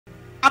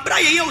abra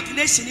ye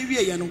ordination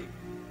wie ye no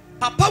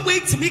papa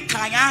wait me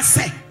kan ya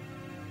say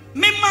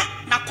mema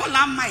na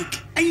kola mic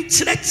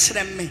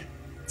enkyerɛkyerɛ me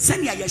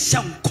sɛnea yɛ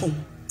hyɛ nkom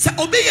sɛ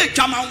obi yɛ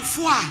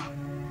dwamanfo a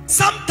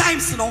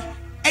sometimes no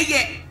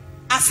ɛyɛ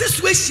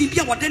association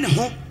bi a wɔde ne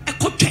ho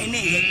ɛkɔtwɛn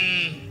ne yɛ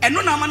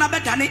ɛno na mana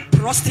bɛda ne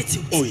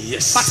prostitute. Oh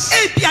yes. But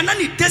ebi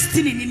anani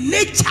destiny ni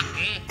nature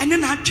ɛne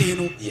na adwene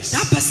no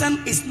that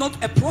person is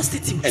not a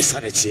prostitute.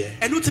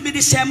 ɛno to be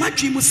the share my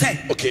dream will say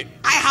okay,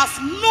 I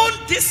have known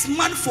this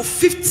man for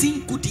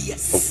 15 good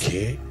years.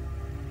 Okay.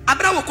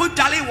 Abra wo ko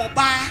dwale wo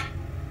ba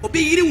obi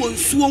yiri wo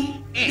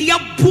nsuom ne ya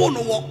bo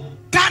no wo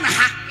Ghana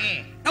ha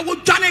na wo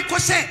dwane ko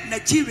se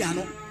Nigeria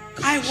no.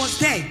 I was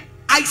there.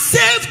 I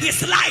saved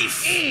his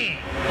life.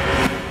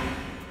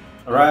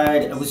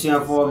 Alright, abusia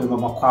for me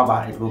mama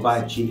kwaba it go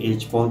by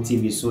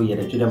GH.TV so ye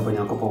the children for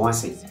yankopon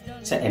wase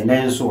say and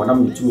then so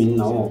wadam mitumi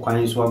na wo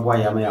kwan so aboa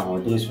ya ma ya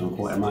hoden so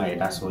nko e ma ye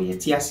da so ye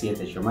ti ase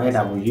te hwema ye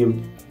da bo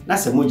yim na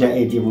se moja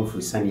e die mo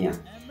fusania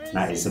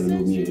na esem no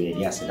mi ye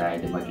dia se da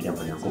e de ma children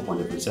for yankopon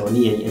de so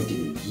ni ye e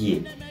di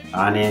yie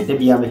ane de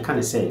bia me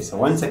kan say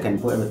 1 second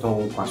for e to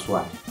wo kwa so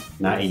a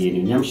na e ye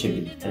nyam hye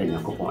bi e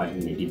yankopon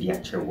ade ne de dia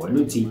kire wo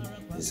luti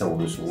se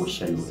wo so wo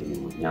hye no e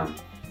mu nyam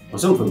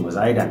so for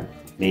mozaidan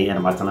ne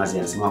and matanazi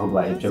and some who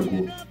are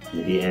ejegu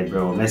the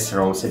bro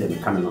mesro said the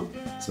camera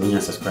so when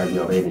you subscribe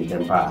your rating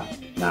temper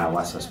now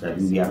was subscribe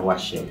we are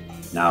watch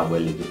now well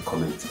leave a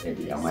comment at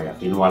the amaya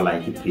you know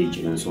like the page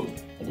and so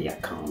at the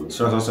account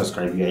so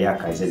subscribe your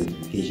yaka is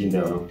notification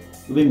bell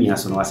no be me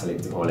as no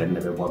select all and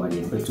never bomb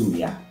and betu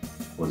bia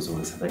also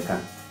on sabeka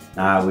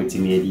now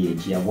waiting me the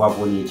eji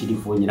aboabo ni eji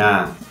fo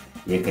nyina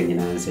ye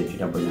kanyina nse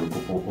twida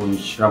bonyankopon on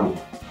shram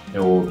e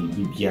wo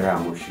bibiara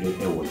mo hwere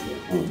e wo ye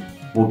ho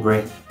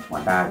bobre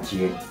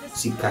wadaje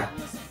sika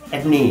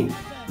ene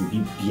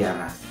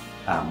bibiara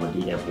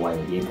modi eboa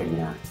ye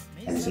kanya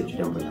ene se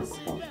twida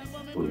bonyankopon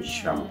on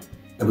shram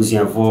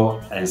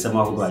abusianfo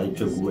ensema ho ba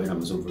etwagu na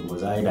mso fo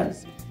mozaidan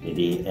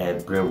de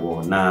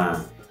brewo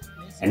na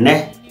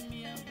ene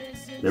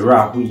the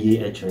ra hu yi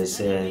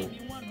echese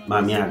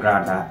Mami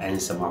Agradaa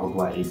ensema ho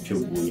ba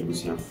etwagu ye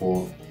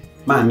abusianfo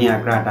Mami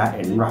Agradaa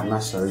enra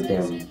na sorry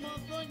dem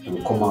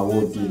nkoma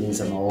wo di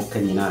nsema wo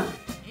kanyina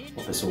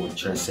opeso wo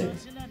chese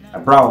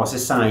abra wo se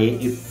san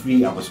ye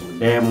free aboso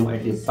dem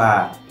e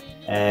pa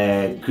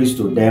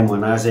Kristo dem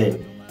na se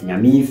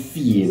nyame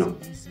fie no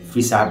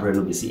free sabre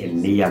no besi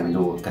enne ya me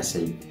no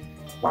kase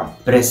wa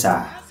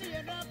presa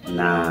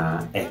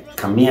na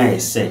kamia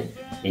ese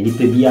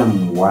enipa bi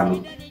amwa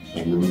no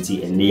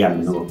enunti enne ya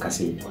me no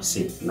kase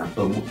ose na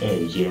bamu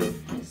eje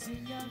bu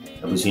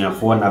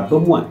abusuafo na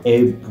bamu a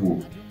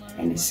ebu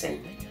ene se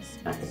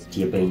na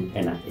tieben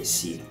ena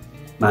esi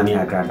Mami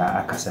Agradaa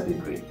akasa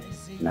bebre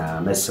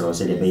na mesro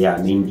se de beya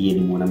mindie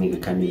ni mona mege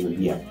kanne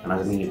bia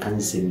ana mege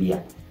kanse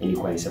bia eni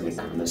kwa isa me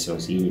kan mesro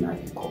se ni na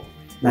enko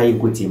na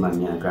yikuti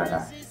Mami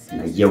Agradaa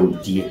na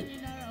yewdie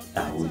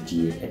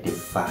awdie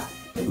edefa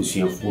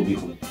ebusuafo bi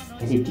ho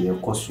ene de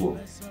koso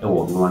e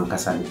wo no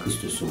ankasa ne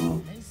Kristo so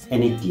mu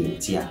ene de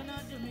tia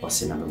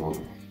osena me mo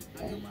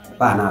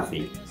ba na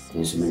afi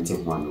instrumente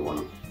ho ame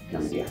wono na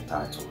me dia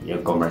tato ye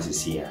commerce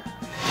sia.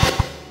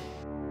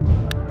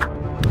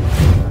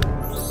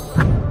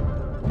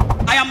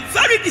 I am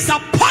very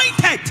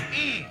disappointed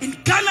in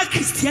Ghana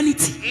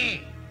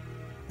Christianity.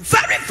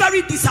 Very,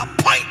 very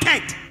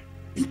disappointed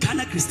in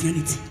Ghana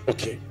Christianity.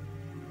 Okay.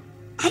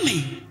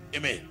 Amen.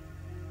 Amen.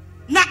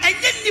 Na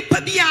enye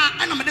nipa bia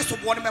ana me de so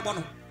bo me bo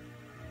no.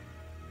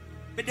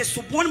 Me de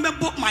so bo me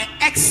bo my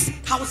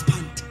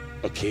ex-husband.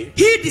 Okay.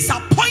 He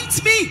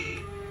disappoints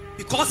me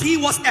because he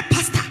was a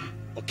pastor.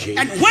 Okay.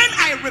 And when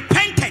I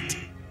repented,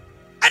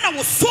 and I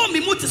was so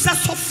me to say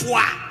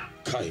software.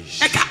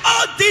 Like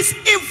all these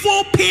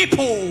evil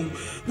people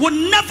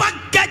will never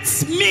get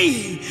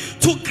me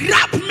to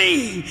grab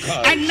me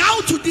and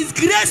now to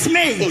disgrace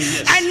me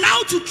and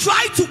now to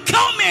try to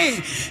kill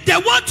me. They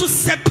want to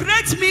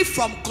separate me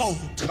from God.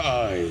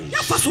 God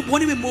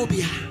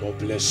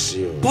bless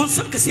you.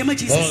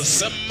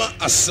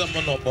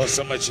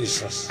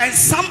 Jesus. And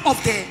some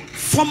of the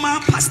former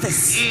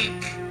pastors.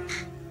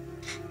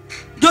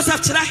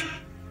 Joseph Chira,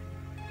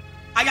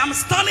 I am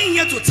standing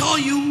here to tell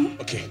you.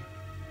 Okay.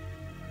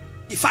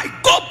 If I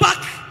go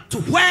back to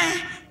where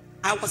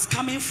I was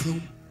coming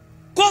from,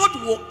 God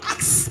will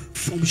ask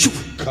from you.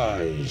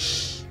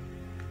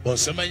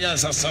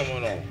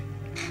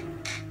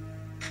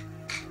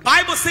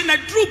 Bible says that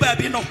Drew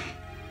baby no.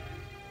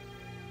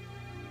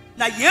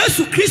 Na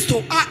Yesu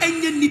Kristo a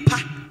enye nipa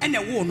ene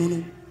wo no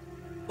no.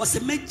 Was a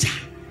major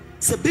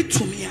se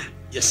betumia.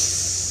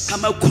 Yes.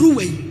 Kama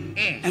kuruwe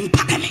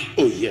empakame.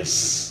 Oh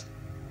yes.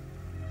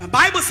 The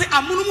Bible says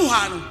amunumu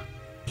ha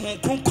no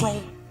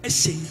konkron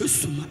ehye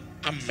Yesu ma.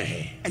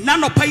 Amen. And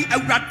none of pay a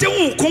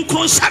radu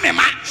concron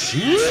samema.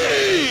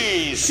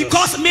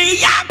 Because me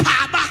ya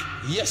paba.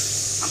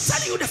 Yes. I'm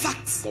telling you the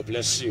facts. God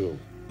bless you.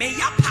 Me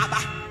ya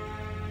paba.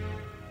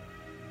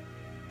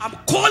 I'm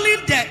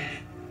calling the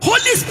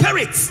Holy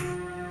Spirit.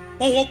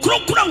 Oh,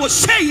 concron was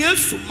saying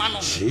yes to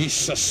man.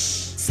 Jesus.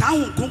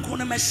 Sound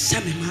concron me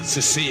samema.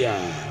 Cecilia.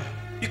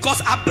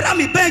 Because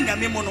Abraham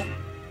Benjamin mono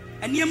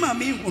and Yama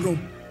me horo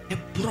a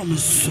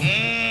promise.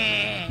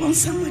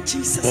 Bonsam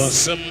Jesus.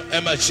 Bonsam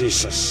Emma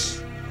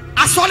Jesus.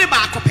 I saw the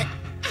back of it.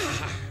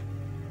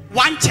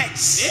 One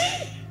church.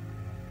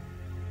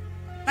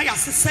 Now you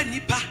say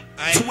nipa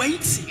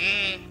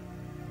 20.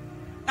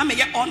 I may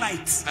get all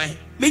night.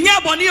 Minya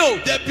bonio.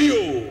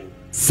 Debio.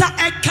 Sa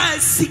eka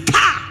sika.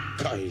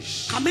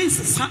 Kaish.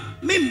 Kamense sa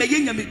me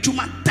meyenya me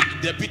dwuma da.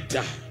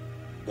 Debita.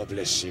 God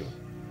bless you.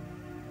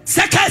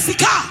 Seka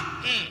sika.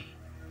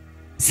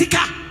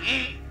 Sika.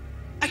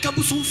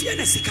 Akabusumfie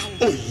na sika.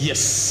 Oh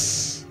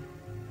yes.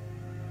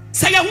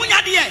 Say ya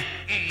hunya de.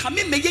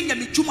 Kame meyenya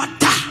me dwuma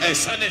da.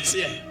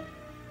 Esanetie.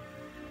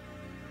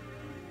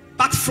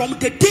 But from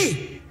the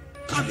day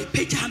kame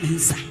peja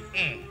mensa.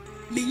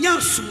 Minya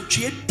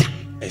sumtwe da.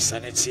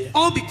 Esanetie.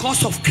 All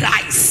because of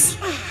Christ.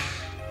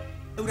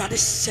 I would rather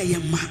say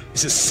ma.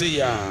 It's a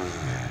seer.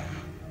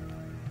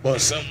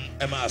 Bonsam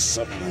Emma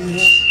Sam.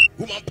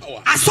 Woman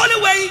power. I saw the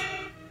way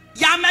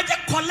ya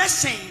magic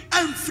collection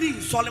and free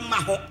Solomon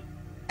ho.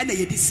 And they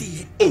did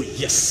see it. Oh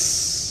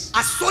yes.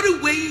 I saw the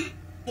way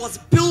was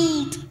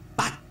built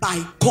back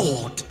by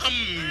God.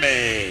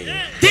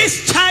 Amen.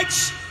 This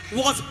church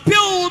was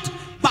built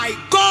by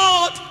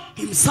God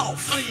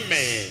Himself.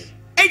 Amen.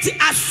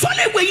 I saw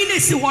the way in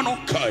a one.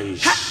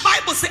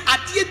 Bible say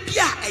adie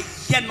bia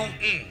eye no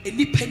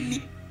eni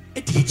pani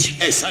edichi.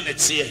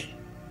 Esanetie.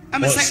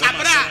 I'm say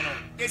Agradaa.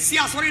 You see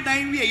sorry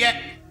dan wie ye.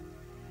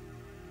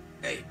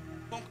 Hey,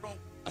 konkron.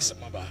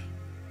 Asamaba.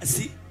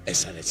 See.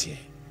 Esanetie.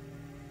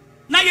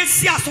 Na ye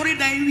see sorry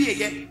dan wie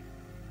ye.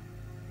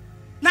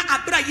 Na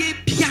Agradaa ye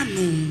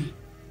piano.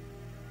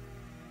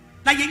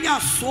 Na ye nya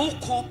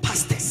so-called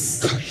pastors.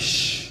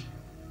 Gosh.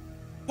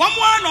 One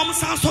more no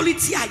san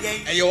soliti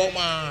aye. Eyo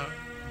ma.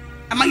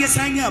 Ama ye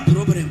san nya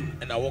problem.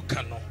 And I walk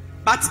no.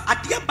 But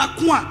adia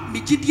bako a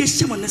megidie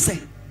hyem ne se.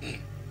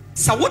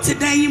 Sa wote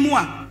dan yi mu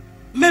a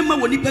mema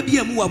woni pa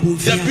bia mu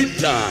abonfia.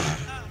 Debita.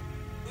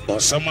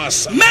 Bonsam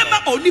asa.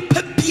 Mema oni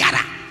pa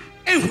biara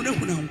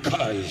ehunahuna ho.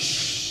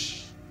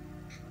 Gosh.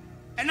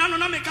 And no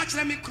na me ka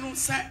kire me kru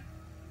se.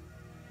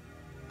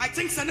 I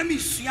think say na me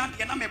sua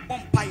de na me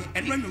bompa ye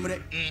eno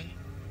anwumre.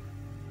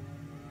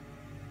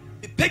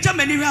 Me peja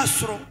mani hwa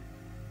soro.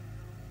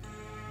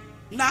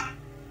 Na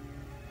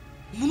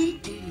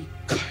mununkum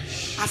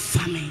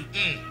afame.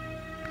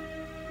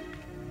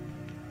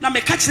 Na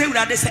me ka kire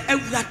Awurade se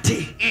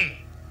Awurade.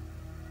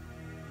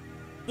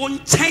 Won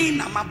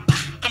China maba.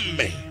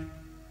 Amen.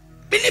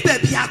 Bini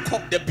baby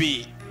akọ.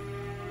 Debi.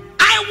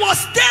 I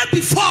was there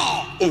before.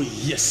 Oh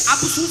yes.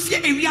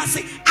 Abusufie ewia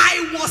say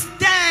I was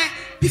there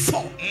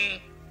before.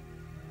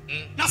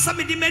 Na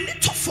sabe di meni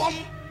to form.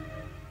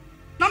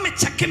 Na me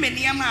check me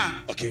niam.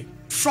 Okay.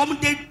 From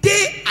the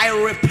day I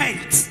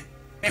repent,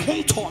 me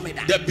home told me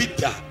that.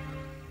 Debita.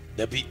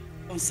 Debi.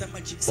 Bonsam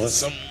Jesus.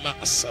 Bonsam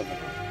asa.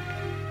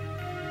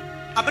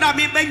 Abraham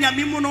be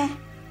nyame mu no.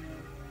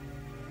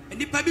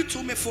 Enipa bi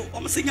to me fo.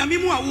 O say nyame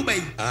mu a wo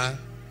bai. Ah.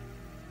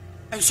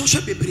 En so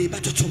hwe bebre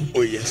batoto.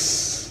 Oh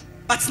yes.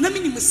 But na me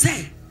nim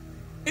say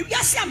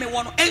ewia se ame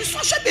wo no en so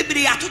hwe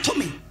bebre atoto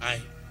me.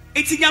 Aye.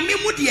 Eti nyame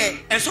mu de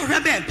en so hwe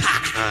be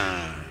pa.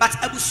 Ah. But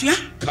abusua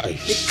Kai.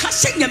 me ka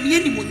se nyame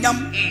ani mu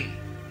nyam.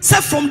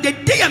 Say from the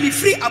day I'm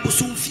free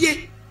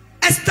abusumfie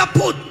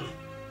estapod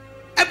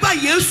eba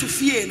Yesu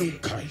fie no.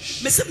 Kai.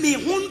 Me say me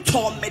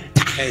honto me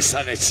da.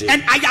 Esanetie.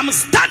 And I am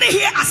standing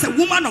here as a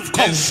woman of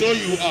God. And so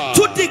you are.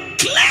 To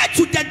declare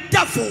to the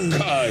devil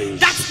Kai.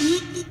 that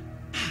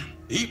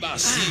Iba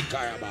si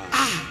kayaba.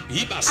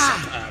 Iba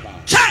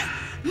sakayaba.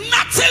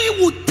 nothing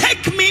will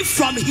take me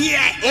from here.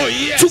 Oh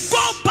yes. To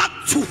go back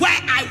to where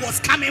I was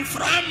coming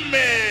from.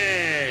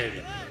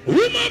 Amen.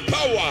 Woman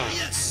power.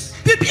 Yes.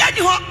 Bibi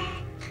ani ho.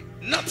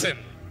 Nothing.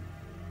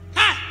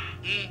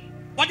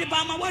 What the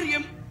bama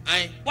warrior?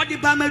 Aye. What the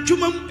bama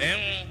jumam?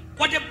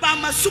 What the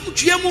bama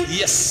sumjuemu?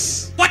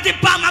 Yes. What the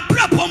bama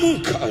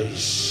brapomu?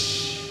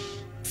 Gosh.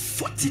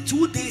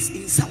 42 days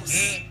in South.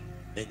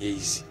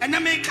 And I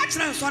may catch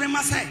them. Sorry,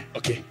 Masai.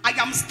 Okay. I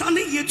am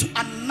standing here to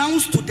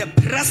announce to the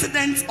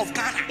president of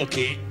Ghana.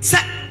 Okay. Sir,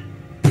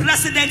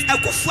 President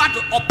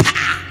Akufo-Addo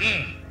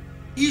Opa.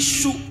 He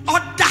should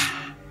order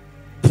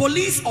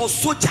police or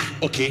soldier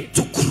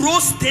to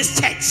cross this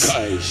church.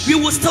 Gosh. We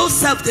will still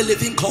serve the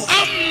living God.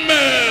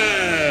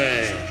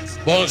 Amen.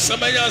 We will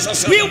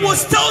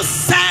still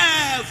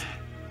serve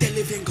the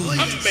living God.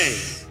 Amen.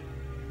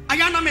 I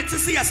am not to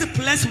see as a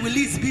place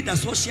release be the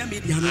social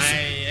media.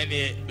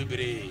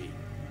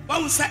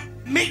 What was that?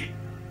 Me.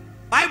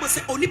 Bible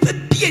say only pe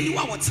be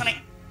anyone what's on it.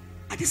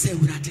 I just say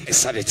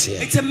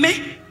it's a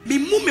me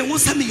mume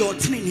won't send me your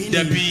training.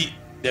 Debi.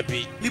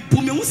 Me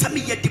boom won't send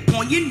me yet the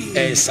pony.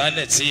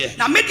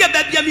 Now make your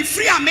baby me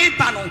free. I made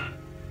panel.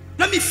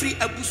 Let me free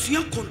a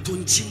busian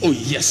contunchi. Oh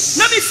yes.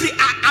 Let me free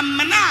a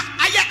mana.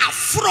 I a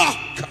fro.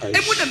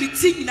 And when I'm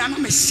meeting in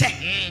an share.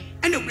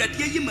 And the red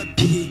ye may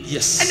be.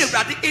 Yes. And the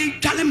red a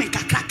gallon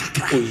crack.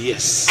 Oh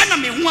yes. And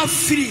I'm one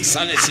free.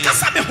 Sanity.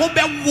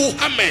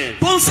 Amen.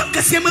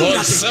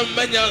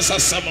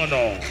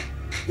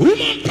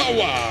 Woman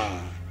power.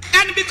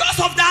 And because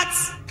of that,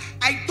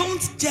 I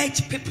don't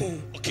judge people.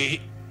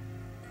 Okay.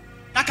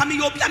 Na kami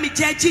yobi ami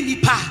judge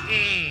nipa.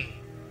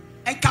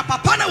 Enka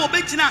papa na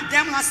wobegyina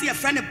dem ha se a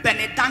friend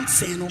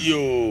Benedict no.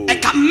 Yo.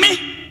 Enka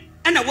me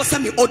and I was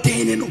me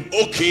ordained no.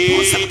 Okay.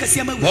 Oh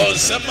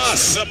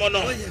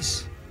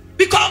yes.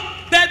 Because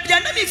baby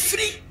na me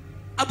free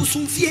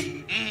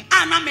abusumfie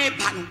ana me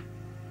ba no.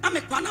 Na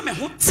me kwa na me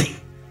hote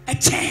e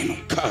che no.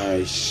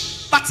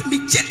 Gosh. But me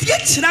jidie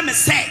kira me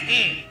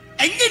say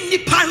enye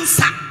nipa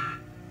nsa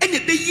ene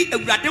beyi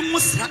awurade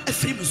nwosra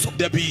afiri me so.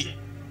 Debi.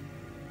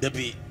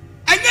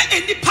 Enye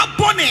enipa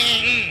bone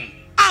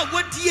a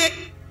wodie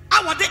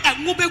a wode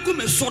enwo begu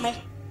me so no.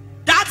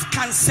 That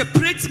can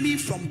separate me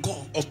from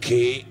God.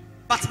 Okay.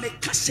 But me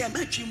kashe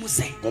ma twi mu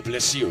say. God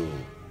bless you.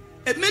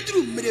 E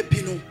medru mre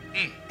bi no.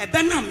 E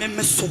be na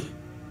me so.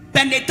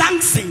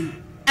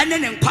 Dancing and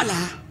then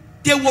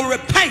they will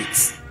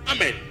repent.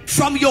 Amen.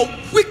 From your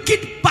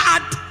wicked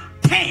bad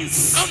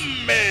things.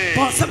 Amen.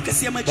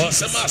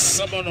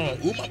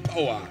 Woman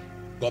power.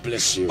 God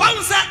bless you.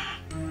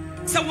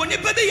 So when you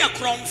be your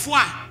crown for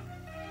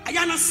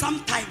I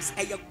sometimes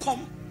a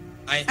come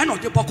and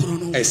not the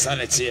bokrono. A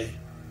sanity.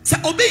 So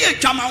obey a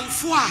jaman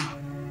for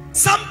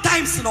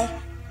sometimes no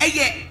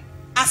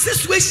a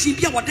situation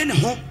be what then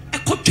home a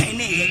cook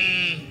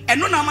and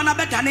no man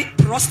better than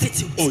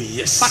prostitute. Oh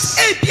yes. But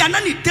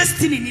a be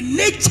destiny in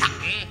nature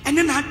and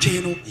then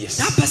yes.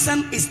 That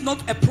person is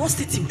not a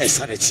prostitute. A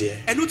sanity.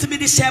 And not to be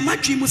the share my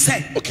dream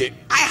say. Okay.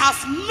 I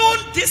have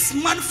known this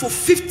man for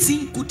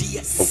 15 good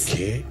years.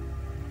 Okay.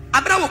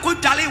 Abra woko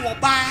dale wo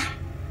ba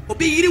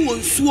obi yiri won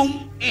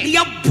suom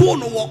ya bo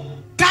no wo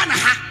Ghana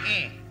ha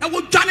na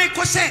wo dwane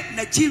ko se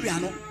Nigeria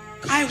no.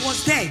 I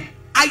was there.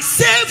 I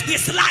saved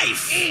his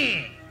life.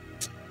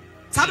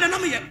 Sabra na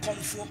me ye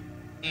komfo.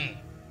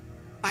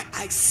 But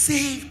I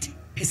saved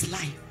his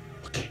life.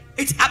 Okay.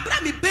 It's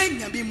Abraham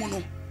Benyami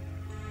Mono.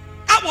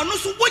 I want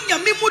to win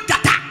your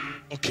data.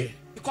 Okay.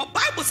 Because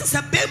Bible says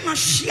a Bema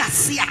Shia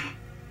Sia.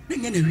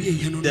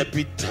 The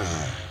bitter.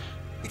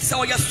 It's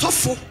our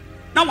suffer.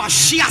 Now I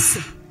shia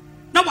se.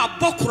 Now I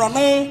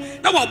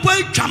bokrono. Now I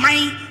boy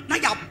jamai. Now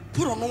I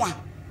puronoa.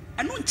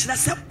 And no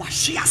chilase wa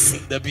shia se.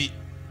 The bit.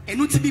 And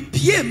not to be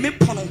pie me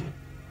pono.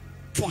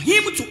 For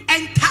him to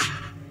enter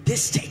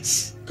this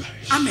church.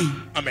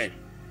 Amen. Amen.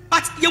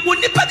 But you will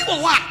never be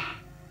wa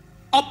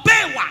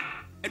obey wa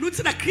and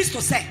not na Christo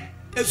say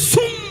a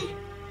zoom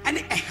and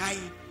a high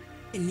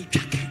in the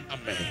track.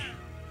 Amen.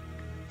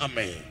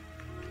 Amen.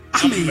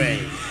 Amen.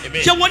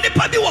 You will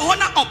never be wa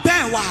na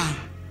obey wa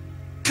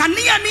can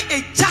ni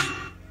eja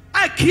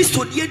a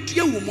Christo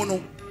die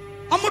woman.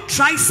 Omo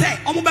try say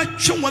omo be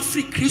twa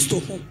free Christo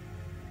ho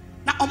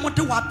na omo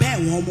de wa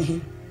bɛn wɔn mo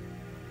ho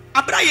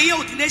abra ye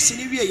ordination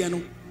ni wie ye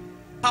no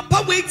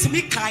papa wait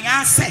me kan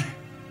ya say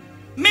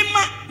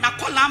mema na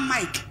kola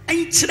mic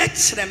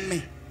enkyerɛkyerɛ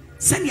me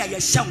sɛnea yɛ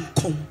hyɛ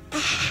nkom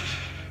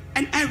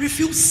and I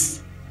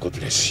refuse. God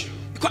bless you.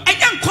 Because I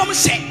am come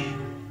say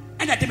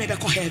and I didn't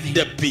make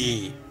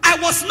heaven. I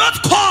was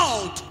not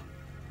called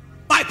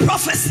by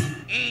prophecy.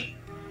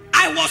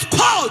 I was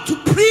called to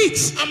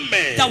preach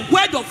Amen. The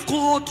word of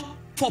God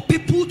for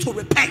people to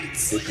repent.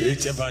 The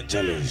great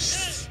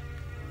evangelist.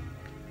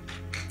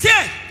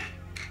 Say,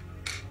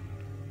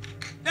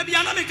 maybe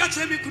I me catch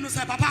me kunu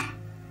say papa.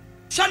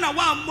 Shana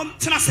wa mom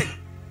tenase.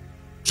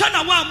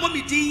 Shana wa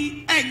mommy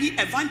di any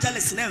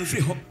evangelist na free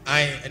ho.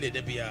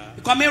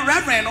 Because me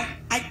reverend no,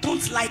 I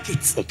don't like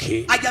it.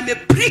 Okay. I am a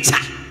preacher.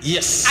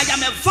 Yes. I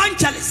am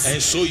evangelist.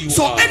 And so you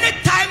so are.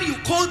 Anytime you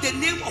call the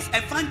name of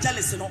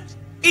evangelist, no,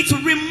 it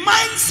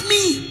reminds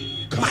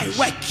me my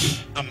work.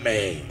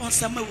 Amen.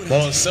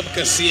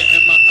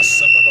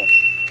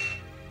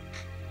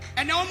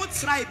 And I want to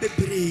try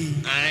baby.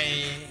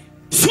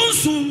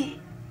 Soon,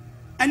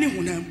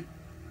 anyone.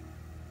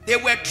 They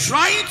were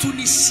trying to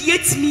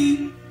initiate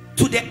me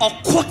to the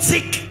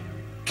occultic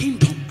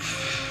kingdom.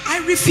 I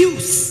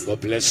refuse. God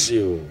bless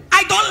you.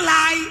 I don't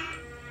lie.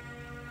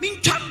 Mean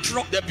can't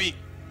drop the beat.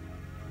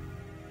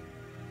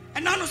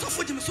 And I know so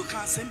for Jim so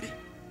can't send me.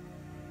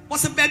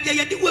 Was a baby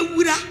I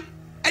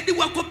did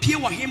what copy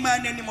what him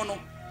and any mono.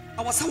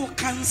 I was so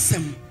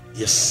cancer.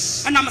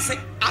 Yes. And I'm say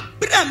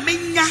Abra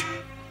Menya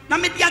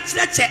Namedia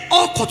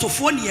all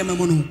cotophonia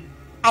mono.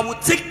 I will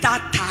take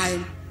that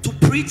time to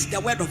preach the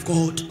word of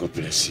God. God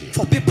bless you.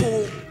 For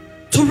people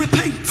to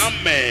repent.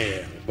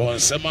 Amen.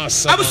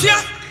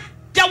 Abusia,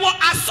 there were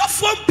a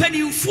soft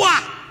penny for.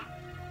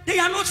 They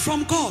are not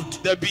from God.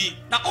 The be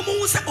now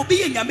almost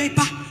obey in your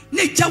meba,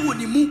 nature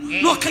woni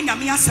mu, no can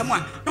yamia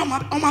someone, no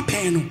my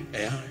pen.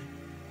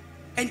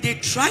 And they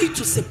try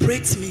to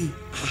separate me.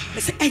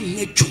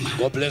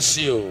 God bless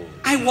you.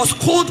 I was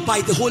called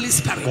by the Holy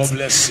Spirit. God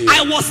bless you.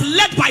 I was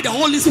led by the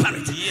Holy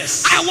Spirit.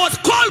 Yes. I was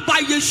called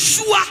by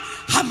Yeshua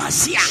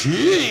HaMashiach.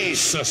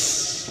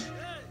 Jesus.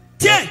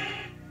 Yeah.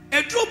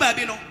 A true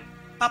baby no.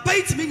 Papa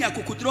it me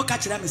yakukudro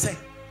catch them say.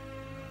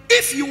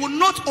 If you will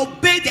not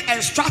obey the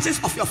instructions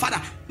of your father,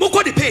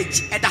 moko the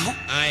page at the home.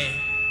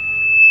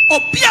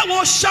 Obia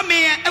wo shame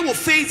e wo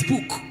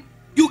Facebook.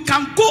 You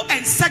can go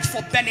and search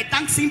for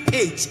Benedict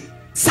page.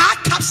 Sa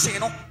caption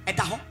no at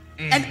the home.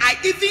 And I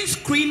even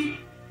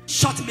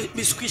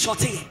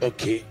screenshot it.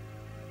 Okay.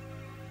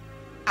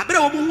 I better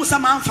almost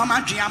some man from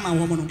Adriama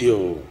woman.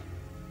 Yo.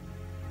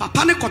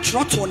 Papa ne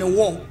kotrot on the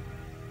wall.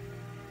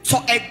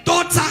 So a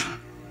daughter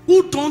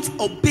who don't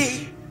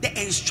obey the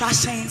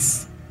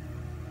instructions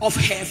of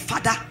her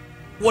father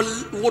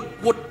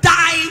would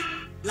die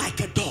like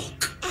a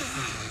dog.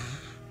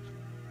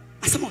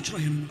 As someone try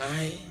him.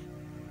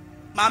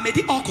 Mama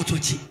di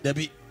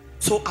okotochi.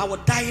 So I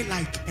would die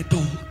like a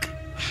dog.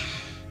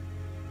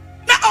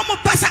 Now omo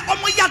pesa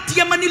omo ya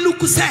diamani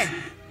luku say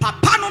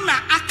papa no na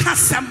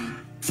akasem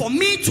for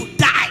me to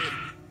die.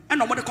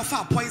 And omo de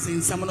kofa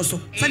poison some no so.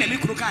 Say na me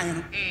kuru kan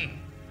no.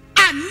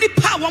 And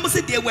nipa woman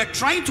say they were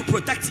trying to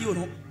protect you,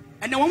 no.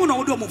 And the woman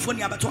no do omo phone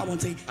abato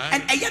abonte.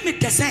 And eye me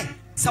tese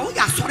say wo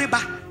ya sore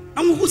ba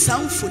na wo hu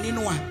san phone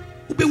no a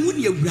wo be hu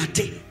ne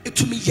awurade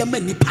etumi yema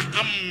nipa.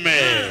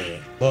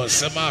 Amen.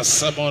 Bonsema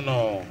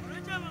samono.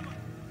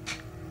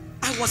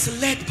 I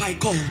was led by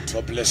God.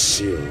 God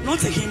bless you.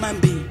 Not a human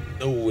being.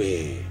 No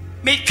way.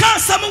 Me can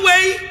some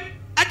way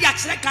at the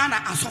actual Ghana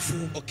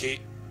asofo. Okay.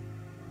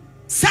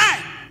 Say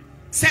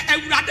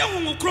awurade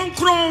hu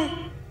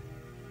kronkron.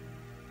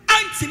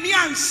 Antimi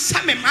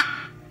ansamema.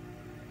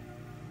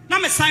 Na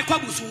me sai kwa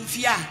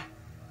busumfia.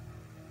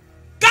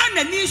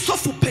 Ghana ni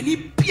sofo pani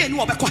bia ni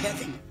obekọ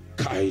heaven.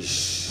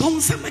 Kaish.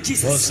 Bonsema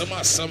Jesus.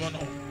 Bonsema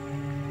samono.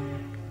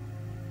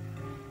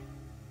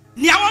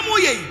 Ni awamu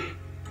ye.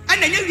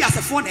 And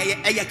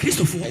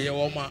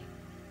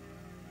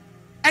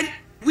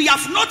we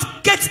have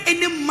not get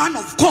any man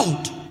of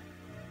God.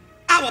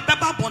 Our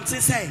Bible Bonte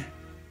say,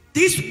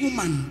 this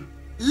woman,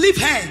 leave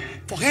her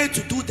for her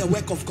to do the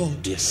work of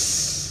God.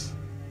 Yes.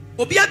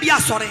 Obia bia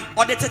sorry,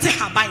 or the tete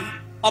habai,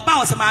 or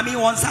bow some mammy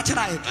on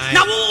Saturday.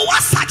 Now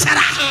what's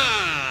Saturday?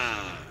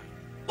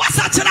 What's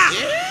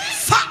Saturday?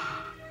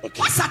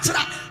 What's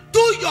Saturday?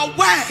 Do your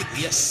work.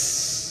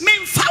 Yes.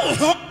 Mean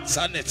foul.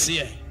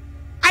 Sanity.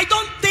 I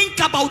don't think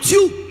about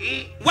you,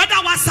 whether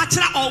was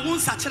Sachara or won't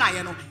Sachara,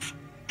 you know.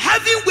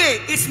 Heavy way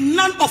is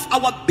none of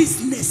our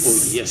business.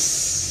 Oh,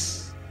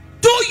 yes.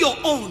 Do your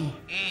own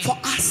for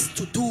us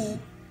to do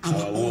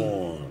our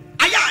own.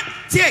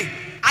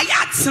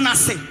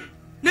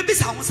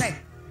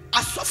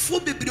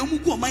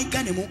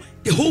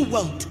 The whole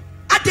world,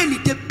 at any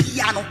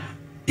piano,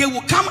 they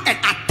will come and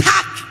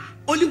attack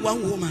only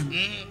one woman.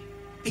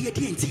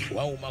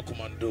 One woman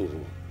commando.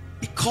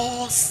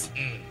 Because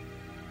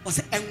was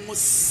it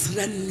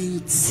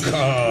Musranit?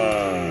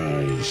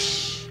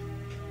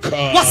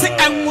 Was it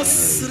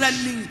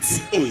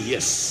Musranit? Oh,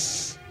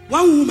 yes.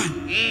 One woman.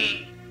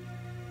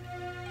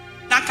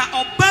 Naka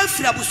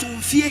Obafra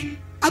Busumfie,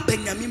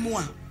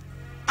 Abenyamimua,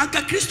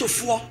 Anka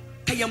Christopher,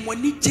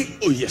 Kayamonite.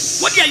 Oh,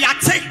 yes. What ya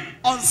take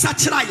on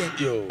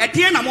Sacharaye? At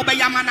the end of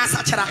Mobayamana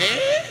Sachara.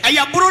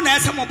 Aya Brona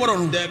as some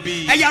Boron.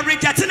 Aya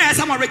Regatina as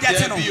some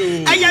Regatino.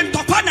 Aya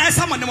Topana as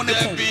someone on the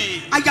phone.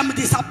 I am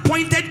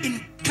disappointed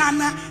in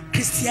Ghana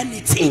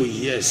Christianity. Oh,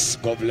 yes.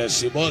 God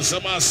bless you.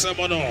 Bonsama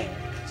Samono.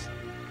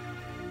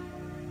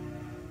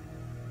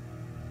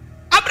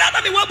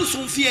 Abrada me wabu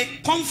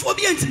sumfie.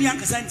 Conformity and me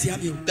ankasanti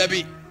amio.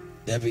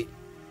 Debbie.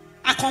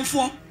 I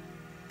conform.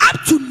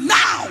 Up to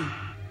now.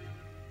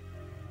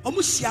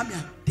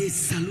 Omushiamia, they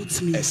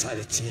salute me.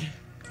 Excited.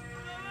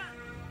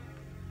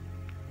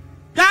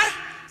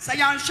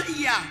 Sayan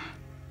Shaya.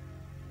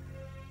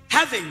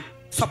 Having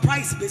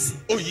surprise basic.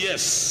 Oh,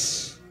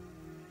 yes.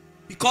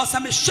 Because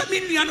I'm a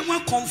shaman animal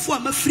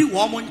conform a free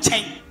woman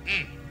chain.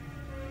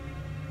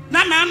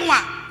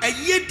 Nananwa, a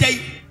year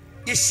day,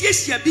 yes,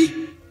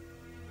 yabi.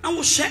 I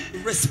will share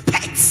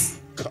respect.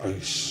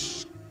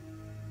 Gosh.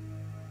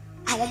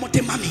 I want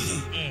the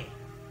money.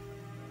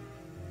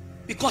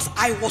 Because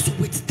I was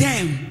with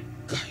them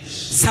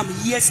some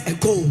years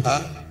ago.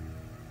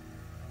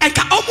 I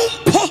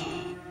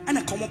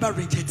come over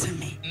rejecting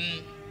me.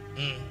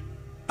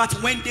 But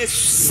when they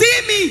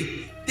see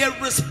me, they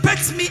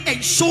respect me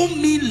and show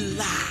me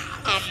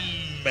love.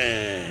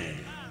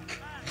 Amen.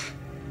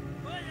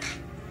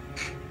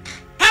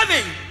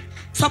 Having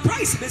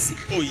surprise message.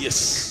 Oh,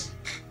 yes.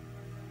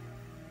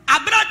 I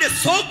brought the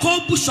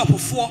so-called bishop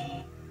for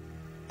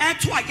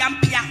to a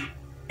yampia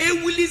a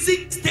willy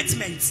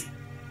statement.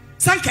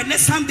 Sanka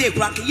next Sunday,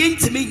 grant yen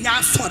to me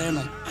nya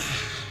soreno.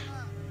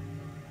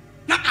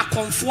 Na a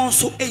conform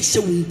so a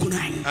show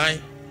kunai. Aye.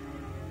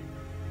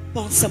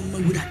 Bonsama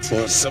wudat.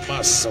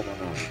 Bonsama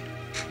samono.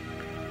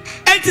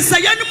 And to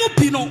say animal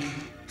pino,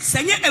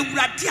 say a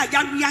radia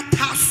yania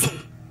tasso.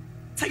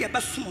 Say a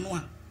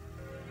basumona.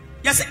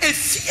 Yes, a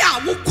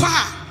fear wukwa,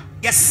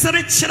 yes,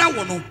 Serachera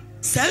wono,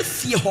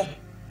 self yeho,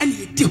 and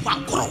ye do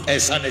one grow. A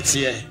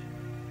sanity.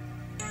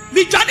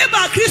 Me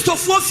janeba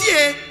Christopher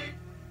Fie.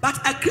 But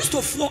a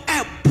Christopher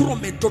a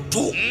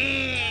promedoto.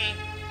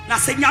 Na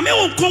se nyame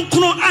won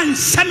konkron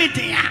anhyame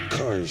den a.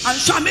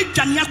 Anhyame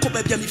dwane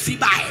akoba bia me free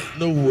by.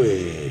 No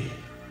way.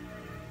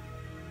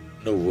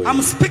 No way.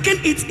 I'm speaking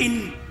it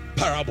in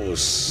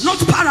parables. Not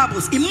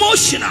parables,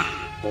 emotional.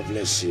 God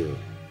bless you.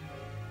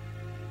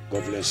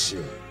 God bless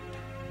you.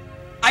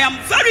 I am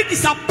very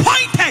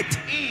disappointed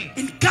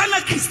in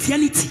Ghana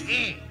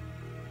Christianity.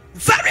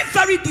 very,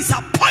 very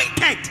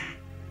disappointed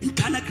in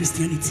Ghana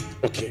Christianity.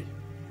 Okay.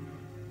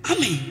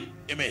 Amen.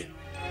 Amen.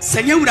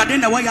 Senye urade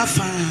na waya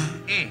fa.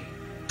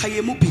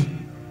 Kaye mubi.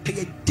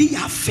 Kaye di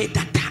afe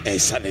data.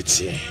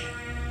 Insanity.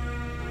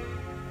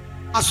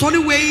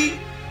 Asoli way.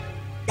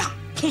 Yeah.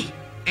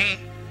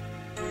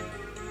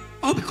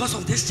 All because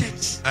of this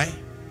church. Aye.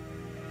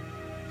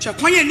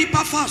 Chakwanye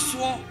nipa fa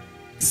so.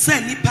 Se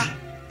nipa.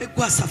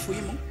 Egu asafo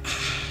yi mo.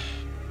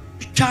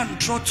 Twan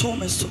trotto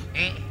me so.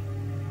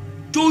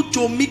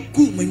 Jojo mi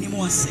gu mani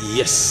mo ase.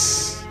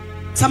 Yes.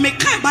 Sa me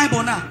kan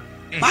Bible na.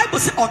 Bible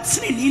say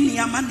otene ni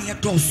niama na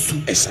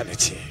edosu.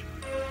 Insanity.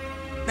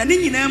 Na ni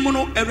nyina mu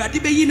no Awurade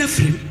be yi na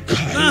firim.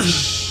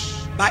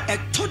 By a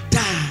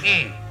toda.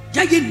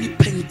 Ya ye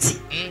nipenti.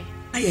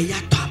 Na ye ya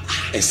toba.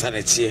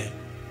 Insanity.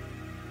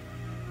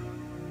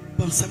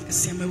 Bonsam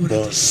kese ma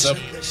Awurade. Bonsam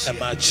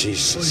ema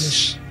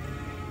Jesus.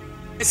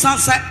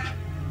 Esanse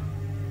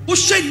wo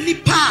hwe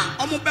nipa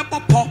omo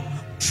bebopo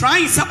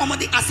trying say omo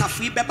de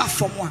asafu beba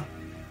fom a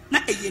na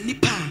eye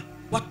nipa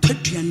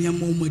watoduane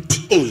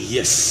amomadi. Oh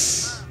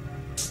yes.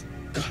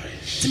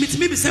 Gosh.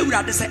 Timitimi bi say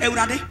Awurade say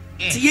Awurade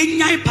ti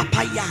yenyan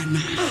papa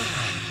yana.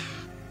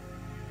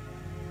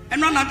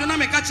 Eno na dona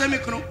me ka che me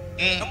kunu.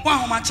 Ekwa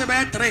ahoma che be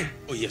 3.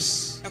 Oh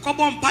yes.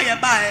 Ekobo mpa ye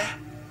bae.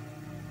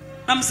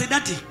 Na me say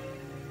daddy.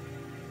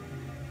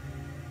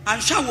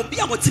 Ansha wo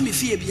bia wotimi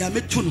fie bia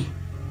metu no.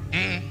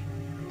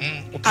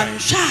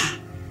 Ansha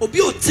obi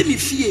otimi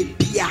fie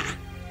bia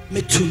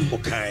metu no.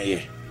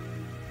 Okay.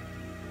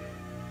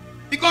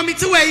 Because me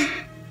to way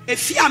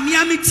efi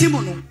amia me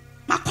timu no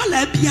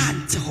makwala bia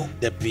ante ho.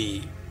 The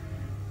be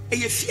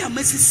Efi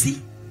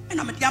amasisi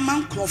ena me dia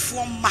man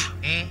krofo ma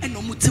ena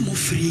omu timu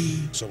free.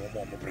 so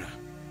mo bra.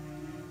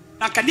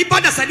 Na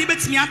kanipa da sani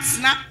betimi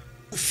atena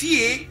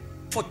ofie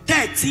for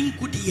 13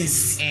 good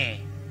years.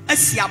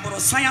 Asi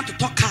aborosan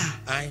atotoka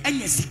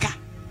enya sika.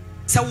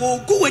 Se wo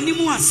gu wani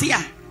mu ase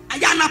a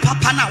aya na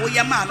papa na wo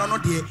ye ma no no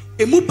de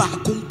emu ba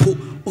kompo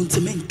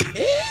ontimenka.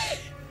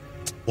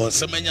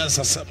 Bonsam enya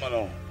nsasama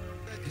no.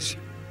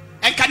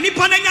 Enka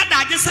nipa na nya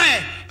daje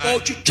se o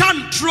twitwa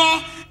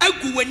ntro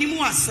agu wani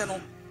mu ase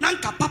no na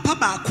nka papa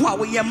ba ko a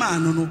wo ye ma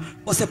no no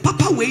o se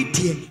papa we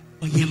die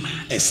o ye ma.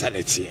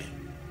 Insanity.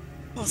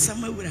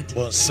 Bonsam Awurade.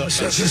 Bonsam.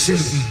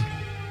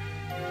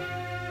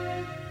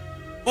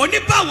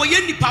 Onipa wo ye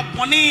nipa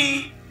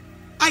bone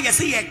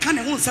ayese ye ka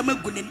ne ho nsam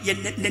agu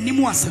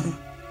n'animu ase no.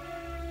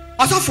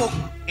 Osofo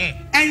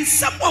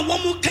ensam a wo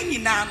mo ka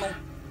nyina no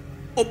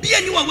obi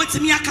ani wa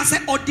wetimi aka se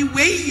odi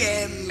we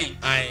ye me.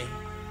 Aye.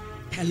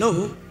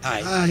 Hello.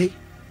 Aye.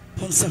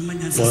 Bonsam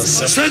manya se.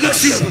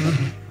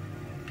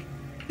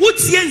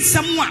 Wotie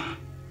nsam a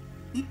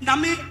na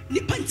me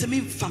nipa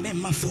ntimi mfa me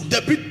mafom.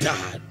 The bitter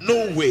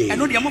no way.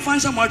 Eno de mo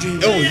fansha mo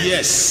adwen. Oh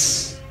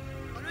yes.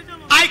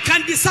 I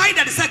can decide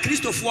that it's a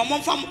Christopher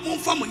monfa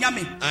mo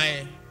nyame.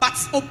 Aye. But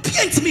obi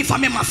ntimi mfa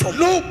me mafom.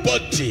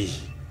 Nobody.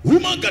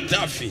 Woman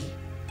Gaddafi.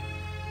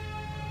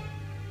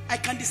 I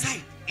can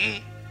decide.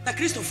 The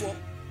Christopher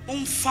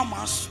monfa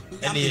mas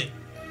nyame.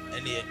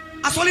 Any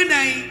Asole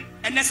dan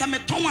enesa me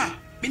ton a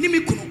me ni me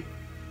kunu.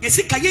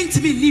 Yesi ka ye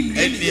ntimi ni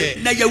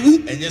na yawu.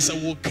 Enye se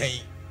wo kan.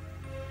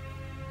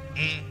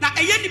 Na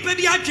eye nipa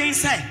bi adwen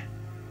se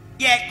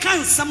ye kan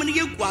nsam ne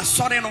ye gu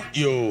asore no.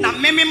 Na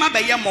meme ma be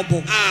ye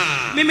mobo.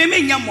 Meme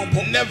me nya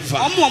mobo. Never.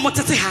 Omo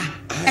tete ha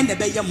ene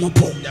be ye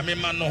mobo. Nyame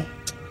ma no.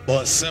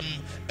 Bonsam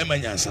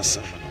emanya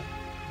nsasama no.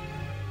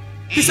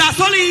 Kisa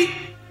asole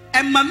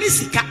emma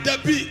misika.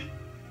 Dabi.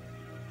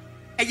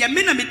 Eye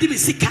me na me di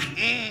misika.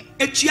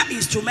 Etua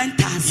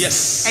instrumentals.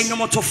 Yes.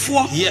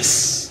 Enyomotofo.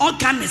 Yes.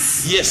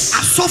 Organists. Yes.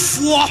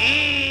 Asofo.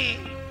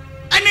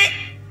 Ane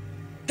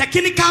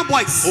technical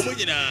boys.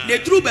 Ne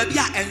dru ba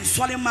bia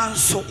ensole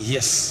manso.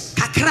 Yes.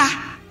 Kakra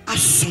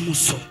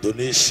asomuso.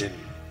 Donation.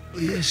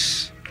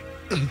 Yes.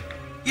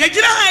 Ye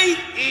gira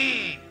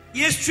hai.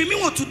 Ye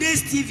streaming on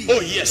today's TV.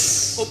 Oh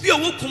yes. Obi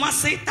owo kuma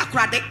say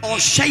takrade or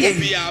share.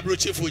 Obi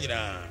abrochefo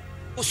nyina.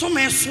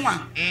 Osome so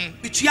a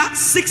bitua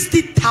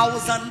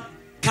 60,000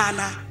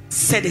 Ghana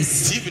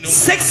cedis.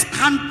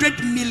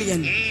 600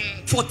 million.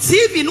 For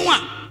TV no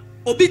a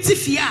obi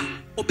tifia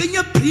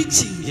obenya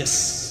preaching.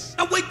 Yes.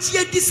 Na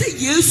wagie di say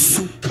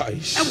Yesu.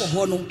 Kaish. E wo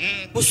ho no.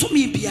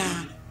 Osome bia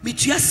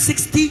bitua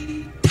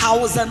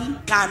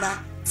 60,000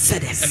 Ghana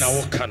cedis. And I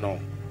walk no.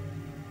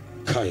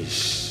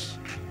 Kaish.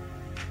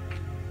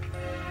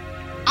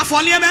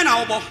 Afọlie be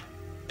na obo.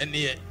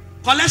 Ene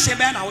Collection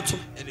be na woto.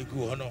 ene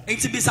ku ho no.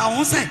 Enti bisa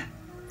ho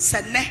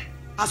se ne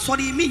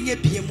asori mi nye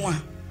bie mu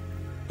a.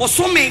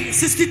 Osome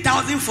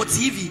 60,000 for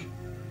TV.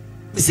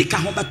 Misika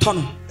ho beto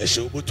no. E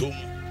she obotom.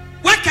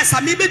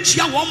 Wakasa me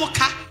betua wo mo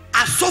ka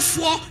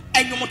asofo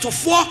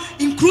enyomotofo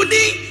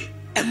including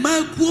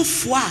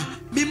emaguofo a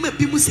me ma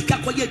bi musika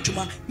koye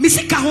adwuma.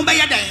 Misika ho be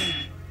yeden.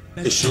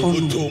 E she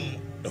obotom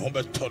ne ho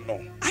beto no.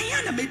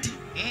 Aya na medi.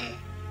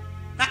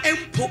 Na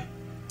empo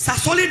sa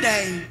solid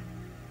den.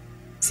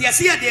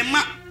 Siase ya de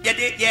ma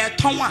ye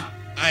ton a.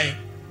 Aye.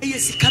 Eye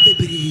sika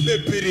bebere.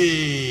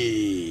 Bebere.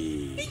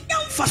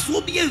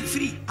 Faso bi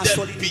enfiri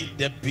asori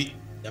Debi.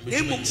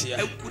 emom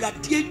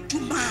akurade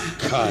adwuma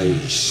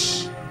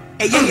Kaish.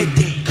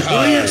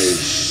 Oh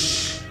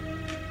yes.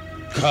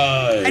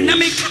 And I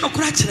make no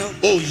crutch.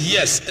 Oh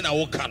yes, and I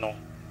will cano.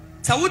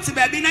 So what's the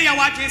baby now? You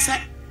watch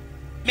say,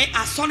 me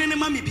a son and a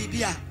mammy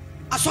bibia.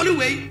 A solid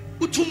way,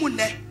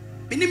 utumune,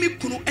 minimi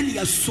kuno any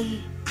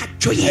assume a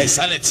joy.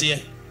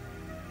 Sanity.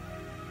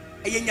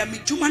 A young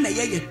Michuman, a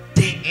ye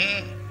day.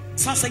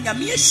 Sansa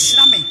Yami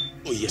Shlamme.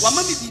 Oh yes.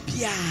 Wamami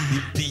bibia.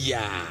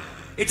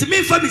 It's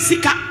me for me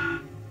sika.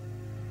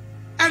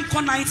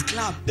 And night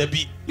club. The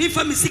beat. Me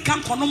for me sika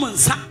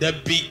konomonsa. The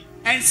beat.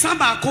 And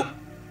Sabako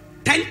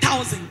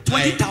 10,000,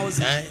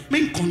 20,000.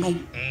 Men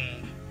konom.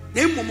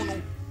 Name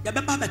woman.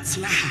 Yababa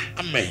Batsnaha.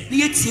 Amen.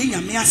 Nieti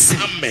Yamias.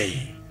 Amen.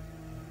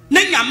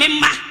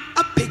 Nanyamema.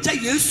 A peja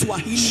Yesua.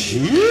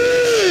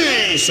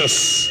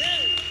 Jesus.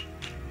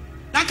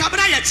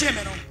 Nakabra ya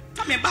chairman.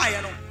 Come and buy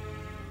it.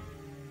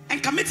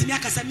 And commit me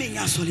as a man.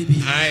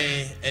 Yasolibi.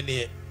 Aye,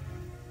 any.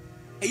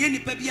 A yenny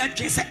baby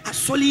address a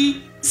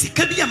soli.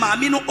 Sikabia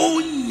Mamino.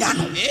 Oh,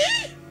 Yano.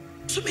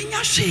 So many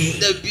ashe.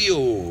 The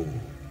view.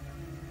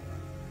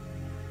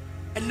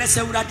 And that's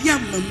a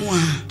radium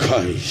memoir.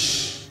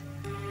 Guys.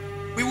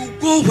 We will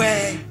go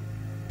where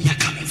we are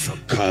coming from.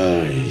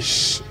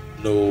 Guys.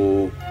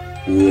 No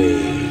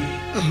way.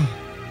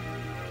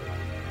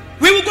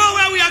 We will go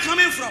where we are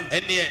coming from.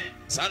 Any.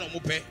 Sano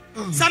mupe.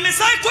 Some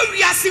cycle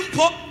we are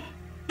simple.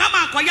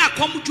 Nama kwaya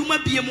komu juma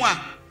biemwa.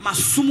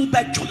 Masumu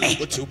bejume.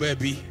 What you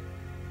baby?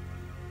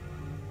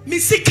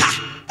 Misika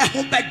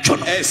eho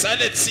bejuno.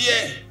 Sanity.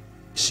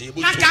 She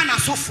would not gonna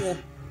suffer.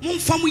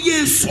 Mumfamu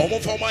Yesu.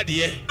 Omo my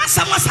dear.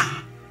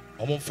 Asamasa.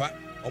 Omofa.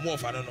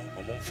 Omofa no.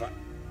 Omofa.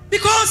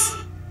 Because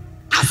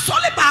a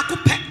solid back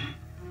up.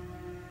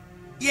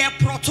 Ye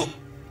proto.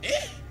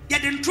 Ye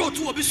didn't throw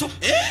to obiso.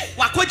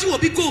 Wakoji will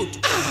be good.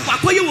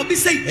 Wakoye will be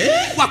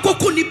safe.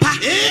 Wakoko nipa.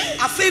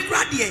 A fake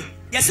radie.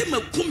 Yes, me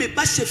kume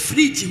bashe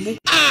friji mu.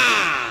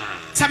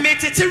 Same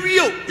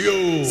teterio.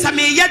 Yo.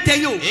 Same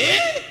yadeyo.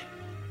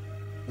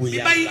 We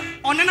are.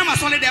 Onena ma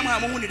solid dem ha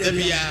mo huni dem.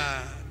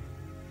 Yeah.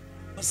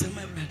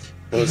 Osama brad.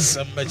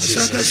 Osama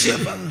Jesus.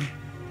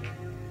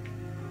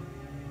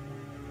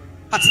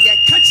 But ye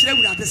catch them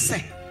with the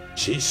say.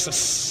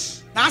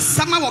 Jesus. Now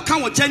summer will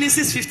come with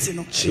Genesis 15.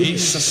 No?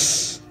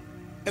 Jesus.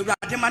 A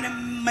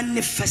radiman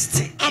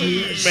manifested.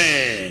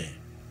 Amen.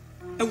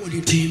 I want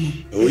you to.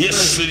 Oh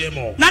yes,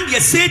 Lemo. Now you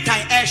say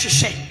time ash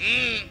share.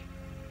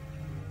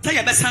 Tell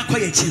your best uncle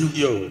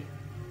yo.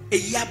 A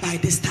year by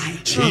this time.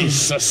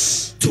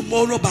 Jesus.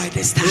 Tomorrow by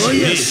this time. Oh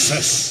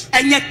Jesus.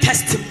 And your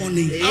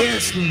testimony.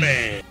 Yes,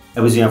 man. I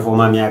was here for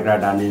Mammy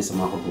Agradaa and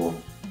some of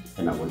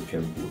and I will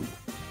tell you.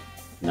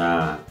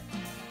 Now,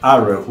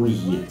 our who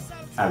ye,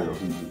 our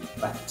who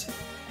but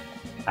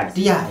a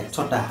dear, I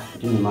thought that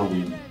didn't know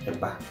we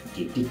ever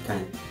did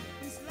kind.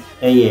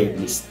 A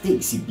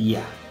mistakes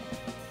beer.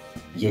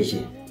 Yes,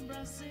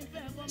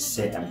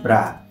 say a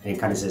bra and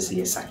can say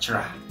a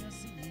satra.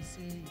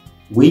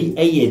 We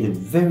the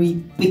very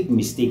big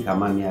mistake a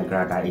Mammy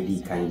Agradaa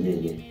did kind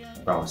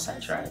of brow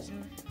satra.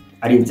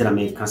 I didn't tell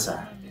me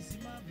cancer.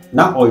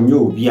 Now or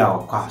you be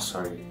our car,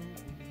 sorry.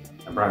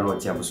 A brand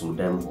or some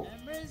demo.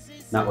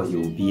 Now or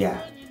you be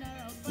a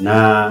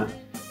na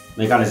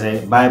me can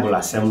say Bible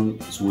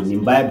asem so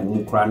in Bible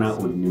mu krana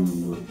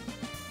onum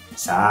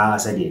sa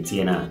sa de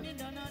tie na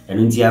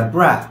enu ntia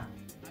bra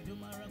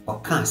o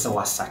kan se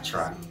wa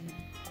sachra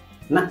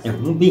na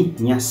ehu bi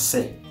nya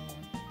se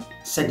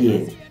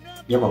de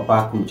ye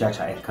papa kum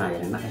chacha e kan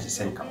ye na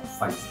esesen ka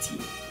fight tie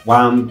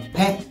wan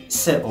pe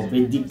se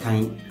obedi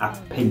kan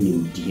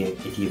apenim die e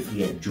tie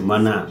free adwuma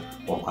na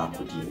o kwa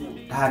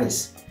kodie. That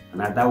is,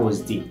 and that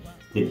was the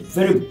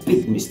very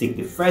big mistake,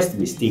 the first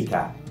mistake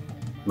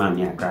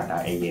Mammy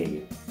Agradaa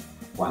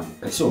one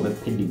person of a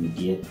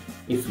penny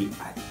if we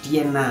are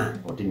dear na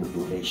or didn't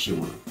do a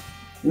shimmer.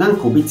 None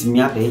could beat me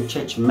up a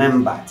church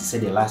member to say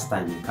the last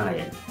time you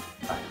can.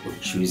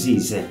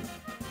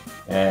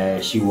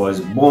 She was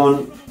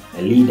born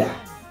a leader,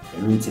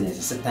 a meeting as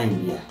a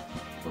certain year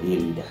for a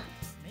leader,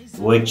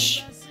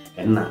 which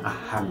and a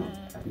hand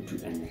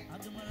to end.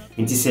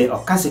 And to say,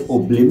 or case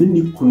or blaming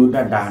you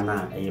kunuda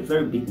dana a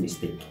very big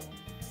mistake.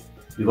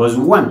 Because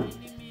one,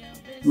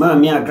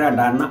 Mammy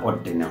Agradaa na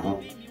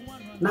ordinary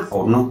na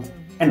or no,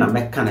 and a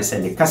mechanic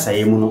said the casa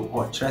emuno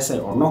or tresse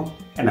or no,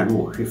 and a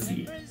no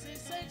refee.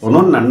 Or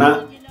no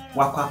nana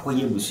wakako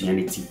ye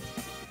busianity.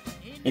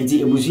 And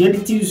the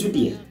busianity is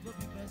dear.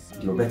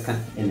 The Rebecca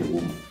and a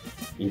woman.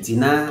 And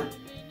tina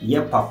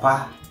ye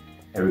papa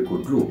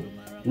Erico Drew.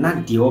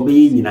 Not the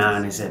obey in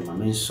an said, my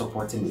men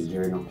supporting me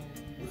here no.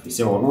 If you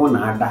say or no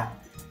nada,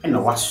 and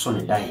a was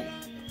son dying.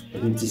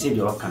 And to say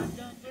your can,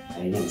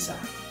 and answer.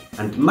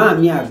 And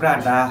Mammy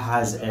Agradaa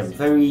has a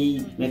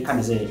very,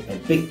 can say, a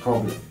big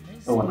problem.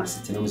 No one has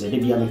sitting was a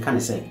debut, I can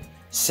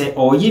say,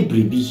 or ye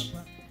bribi,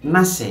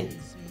 na say,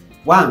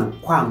 one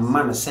quam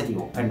man said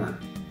your penna,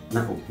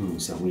 na open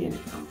so we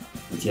and come.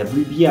 It's a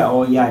bribia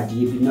or ya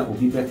dear, not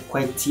be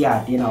quite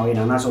tia, dinner or in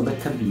an answer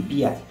that can be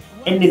beer,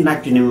 and the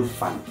night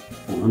fun.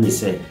 Only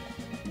say,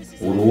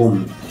 one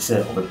woman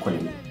said of a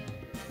calling.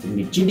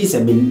 The Giddies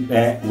have been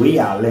we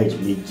are alleged,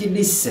 the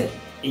Giddies say,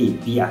 a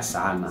beer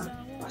sana.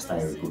 pastor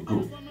Eric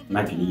do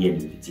na dwene ye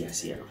ni ti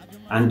ase no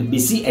and be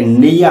see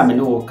enneya me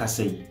no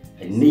kase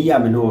enneya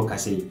me no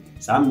kase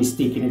some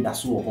mistake ni da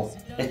so ho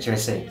e kire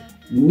se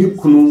ni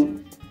kunu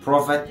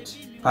prophet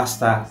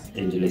pastor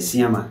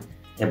Angelesiama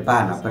e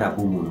ba na bra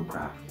bo mu no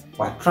kra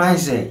wa try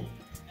say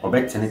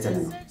obetene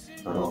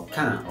no ro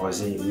kan o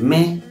say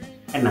me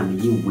na me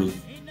yewe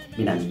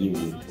me na me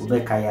yewe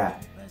obekaya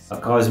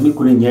because me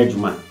kunu nya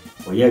adwuma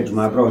o ye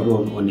adwuma bra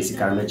do on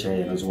sika na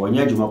kire no so wo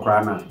nya adwuma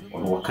kra na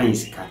o kan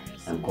sika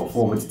and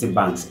conform with the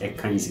banks e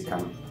kan sika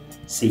no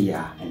say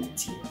ya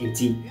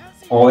enti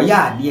o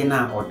ya de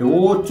na o de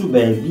wo tu ba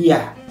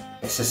bia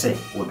esese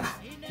oda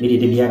me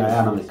de bia na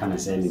ya no me kan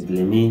say me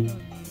blame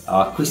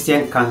our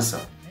Christian Council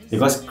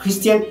because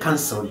Christian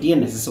Council de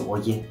na esese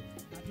oye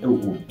e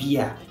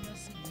obia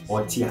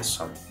o ti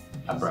asori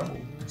abrabo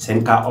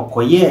senka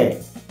okoye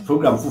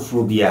program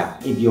fufuro bia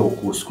e bia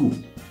o school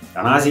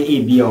kana say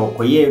e bia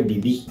okoye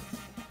bibi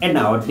e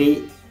na o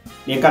de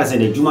ne kan say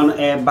de juma no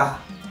e ba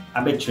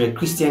abetre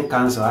Christian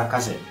Council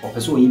akase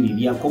opeso yi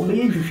bibia kombe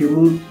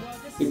hwehwemu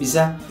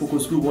ebisa oko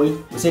school boy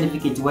o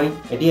certificate boy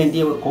e de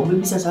ende kombe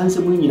bisa sanse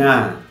mu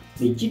nyina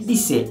be gidi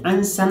se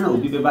ansa na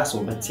obi beba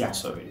so beti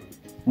asori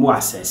mu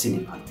asese ni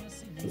pa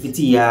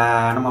efiti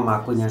ya na mama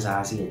akonya sa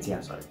ase eti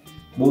asori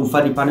mu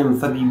mfa di pa na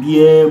mfa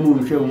bibia mu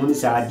hwe mu ni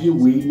sa ade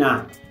we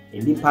na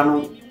edi pa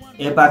no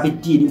e ba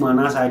beti ni mu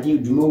na sa ade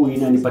dwuma we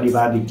na ni pa de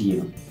ba beti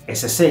no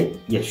esese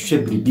ye hwe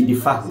bribi di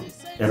fa ho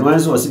the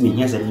ones who see me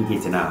here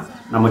certificate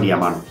na mo de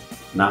ama no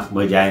na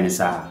mo jai ni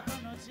sa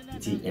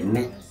ti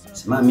enne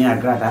se ma mi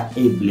Agradaa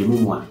e blame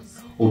mu a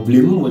o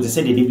blame mu de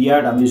se de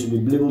bia da me so be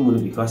blame mu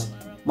because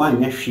mo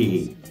anya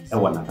hwe e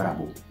wona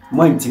parabo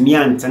mo ntimi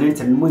antene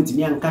mo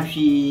ntimi anka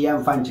hwe ya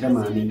mfa nkire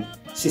ma ni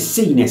se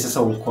sei na se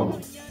wo ko no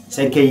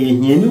se ke ye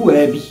hiani wa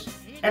bi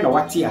e na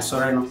wate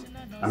asore no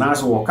ana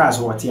so wo ka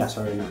so wate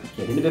asore na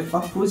ke de be fa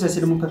process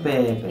de mu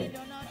pepepe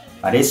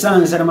ade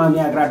san se ma mi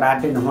Agradaa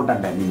de no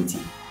dada nti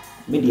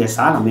media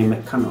sana me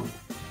mekano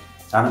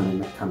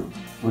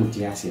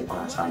monti asie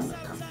kwa sana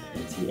mekano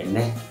enti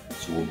ene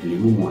so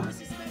blame mu a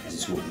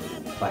so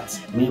but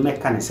me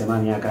mekane se ma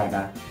mi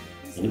Agradaa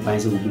eni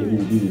panse blame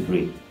mu bi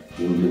break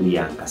me blame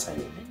ya nkasa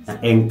na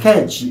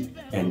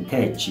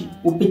enkechi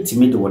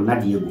ubetimi de wona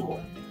de egu ho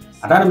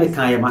adana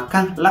mekan ye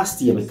maka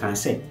last year mekan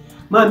se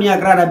ma mi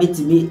Agradaa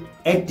betimi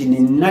edini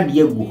na de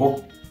egu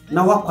ho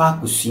na wakwa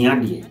akusua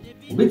de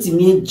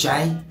ubetimi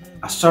jai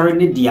asori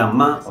ne de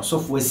ama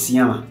osofo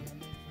asiama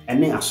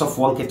ene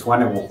asofo nketwa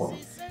ne wo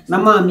na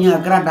ma mi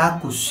Agradaa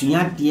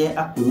kusua de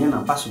akunya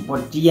na basobo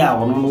dia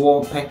ono no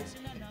wo pe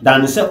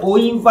dan se o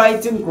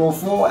inviting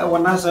crofo e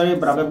wona sare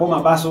brabe bo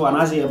mabaso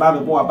anase e ba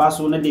be bo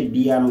abaso na de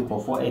bia no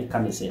crofo e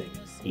kan se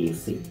e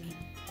fake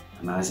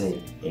anase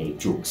e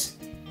jokes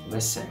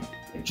wese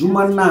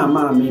juma na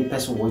ma me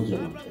peso wo ye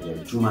no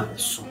e juma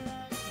eso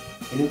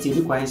ene ti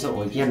di kwa se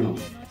o ye no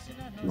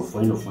no fo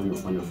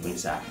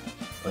sa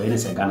o ene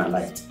se Ghana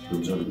light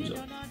luzo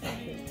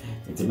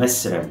enti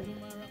mesrem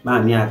ma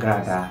mi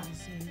Agradaa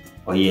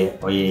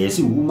oye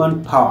si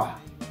woman power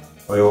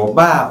oye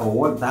oba or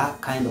what that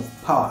kind of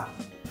power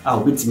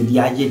I'll be to the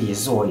idea the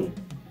soil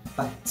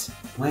but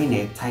why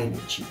na tiny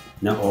chi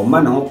na o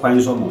man ho kwan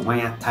so mo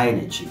why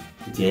tiny chi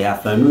the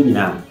afanu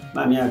nyina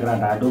ma mi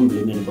Agradaa don't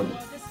blame anybody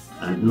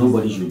and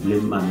nobody should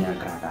blame ma mi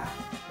Agradaa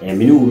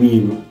me no mi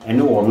no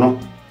ene wo no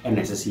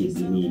ene sese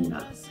blame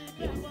nyina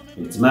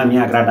enti ma mi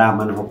Agradaa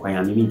man ho kwan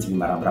ami ntimi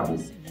barabrabo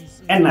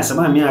ena se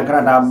ma mi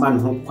Agradaa man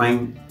ho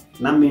kwan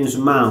na me nso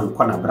ma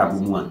nkwa na brabo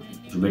mu a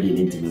jubedi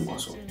ne ntimi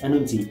nkoso eno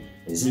nti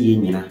ezi ye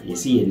nyina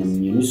yesi ye na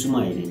mienu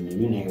suma ye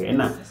ne ne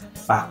ena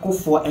ba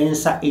kofo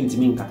ensa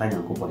ntimi nkata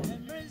Nyankopon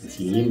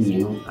nti ye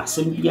mienu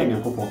asem bia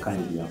Nyankopon kan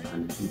bia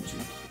kan tutu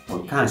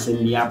on kan asem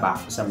bia ba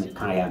kosa me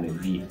kan ya me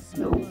wi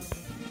no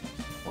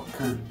o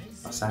kan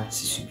asa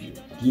sisubi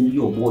die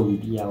bia obo ye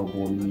bia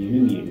obo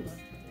mienu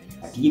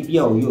die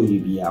bia o yo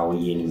ye bia o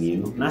ye ne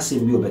mienu na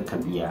asem bia obeka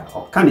bia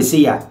o kan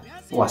se ya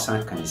o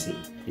asan kan se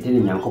ite ne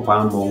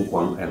Nyankopon mo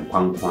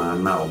nkwa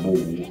na obo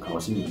wu ka o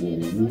se bo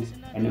wu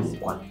ene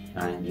nkwa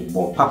na ni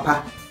bo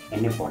papa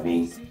ene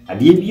bone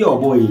adie bia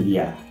obo ye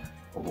bia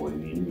obo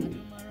mienu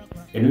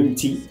eno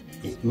nti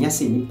nya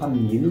se nipa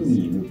mienu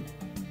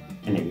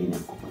ene ye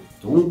Nyankopon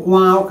to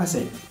nkwa o ka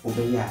se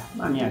obeya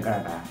ma mi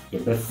Agradaa ye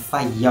be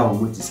fa ya o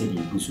mo ti se di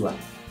busu a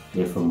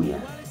be fa mu ya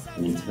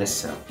ni ti be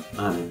sel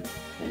amen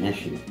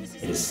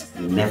it is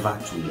never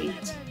too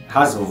late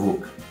has of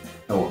hope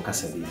o ka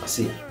se bi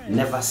say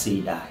never say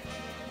die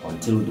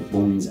until the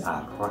bones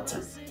are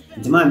rotten.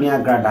 The ma mi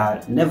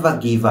Agradaa never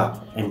give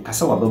up and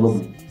kasa wa baba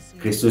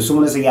Christo so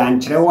mo se ya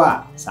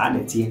nkyrewa sa na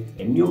tie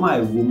enioma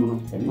ewo mu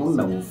no eno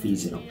na wo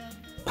fees no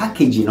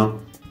package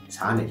no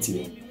sa na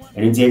tie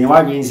eni tie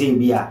nwa gwen se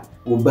bia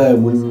wo ba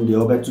mu de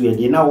obeto ye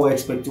de na wo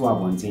expect wa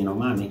bontin no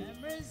ma me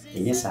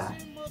enye sa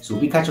so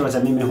bi ka chiro sa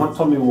me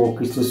hoto me wo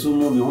Christo so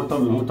mo me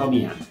hoto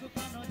me ya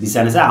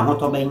bisa na sa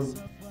hoto ben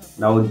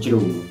na wo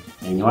chiro mu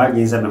enye wa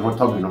gwen se me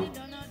hoto me no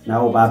na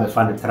wo ba be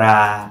fa na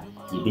tra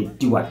ibe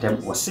di watem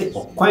wo se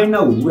okwan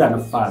na wura na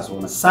fa so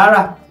na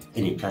Sara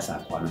eni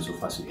kasa kwa na so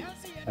fa so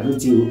I don't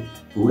think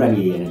wura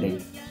ni ye ne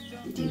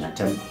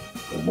Dinatem,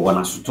 a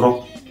bona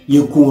sutro,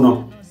 you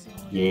kuno,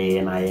 ye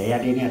and I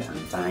had any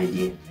time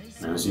idea.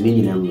 Now, so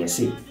many of them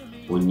say,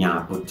 when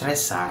ya put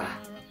Tressara,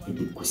 it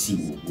did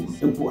Cosi,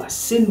 and put a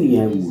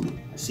senior wood,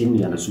 a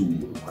senior and a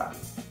soon crowd.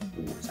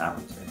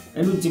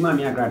 And with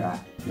Timmy Agradaa,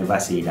 never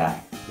say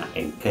that, na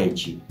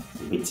encourage you,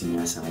 beating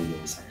me as I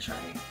am such a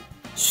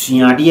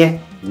Siadia,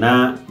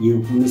 na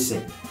you who say,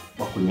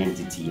 what can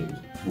entity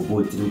we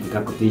both drink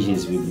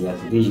quotations with the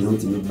quotation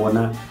to me,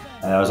 Bona,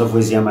 I was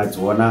always here, my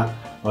Tuana,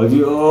 or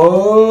you,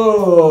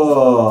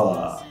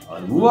 oh,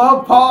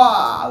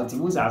 Wapa, to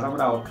move as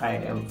our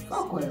kind of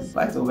fuck with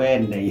but over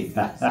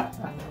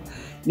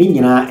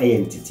Nina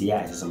entity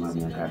as some of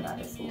the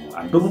Agradaa.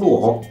 I don't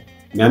know,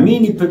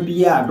 Yamini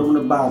Pepia, I don't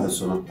know about the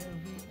son.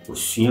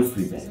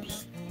 Free baby.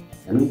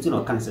 And we do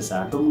not cancel.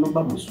 I don't know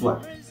about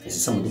Muswa.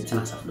 It's some of the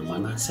tenants of the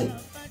man. I say,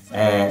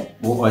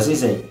 what was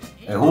it?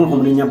 A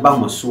home in your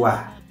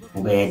Bamuswa,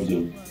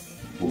 obeying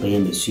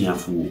the Sia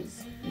fool.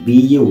 Be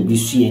you, be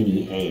seeing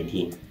the head.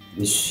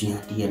 Be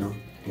seeing the no.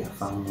 They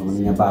found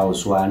in your bow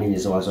swan in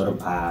his was a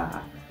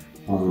pa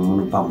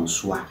on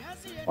Bamuswa.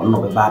 Or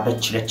no, a barber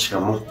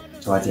chretchamo.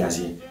 So what I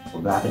say,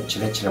 or barber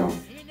chretchamo.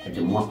 At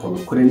the more for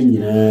the couldn't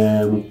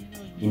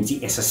in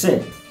the as I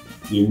said,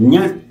 you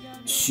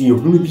she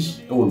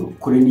ruby oh no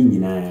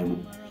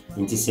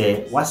nti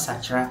say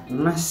wasachra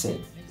na say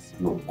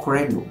no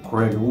kore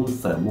no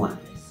famu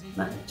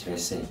na kire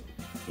say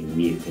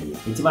emi epe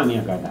nti ba me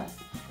Agradaa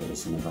there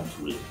is never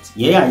too late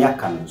ye ya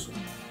kan so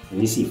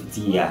ni si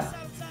fiti ya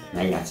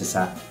na ya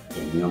tsesa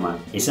enyoma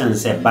esan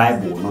say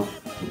Bible no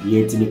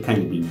obi etimi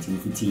kan bi nti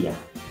fiti ya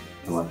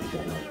na wa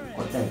bia na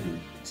ko ta bi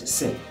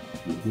say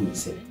you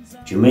say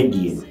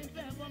jumadi no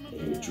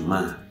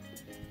juma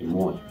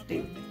emo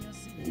te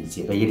It's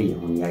a very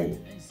young guy.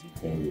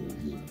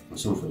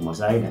 So for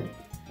Mosaic,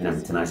 and I'm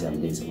international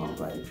days among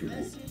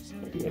people.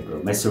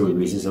 The message with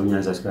Mrs.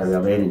 Onion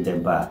subscriber in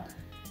Tempa.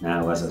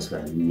 Now was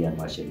subscribed me and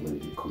watching will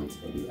be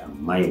commented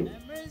and my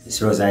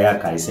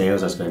Rosayaka I say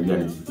subscribe your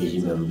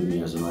notification bell will be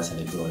as much as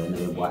I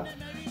never bought.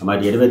 My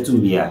dear to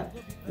be a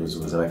those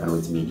was I can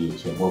wait me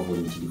the above for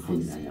the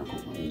phone and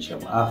Yanko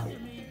shop after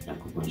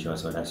Yanko show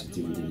so that's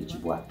the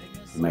Chibwa.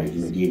 My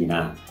dear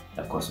now.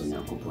 Of course, when you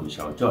coupon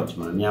show George,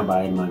 my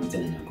nearby man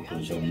telling you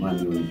coupon show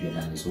money will be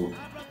done. So,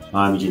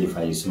 Mammy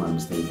Jennifer is my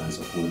mistake as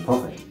a full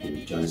prophet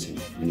in Johnson,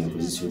 in your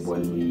position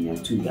born me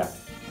and 2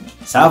 years.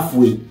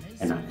 Halfway,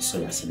 and I saw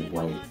a silly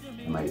boy,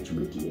 and my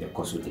Jumaki, a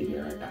course with the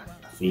Agradaa.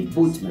 A fake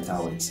boot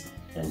metalworks,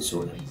 and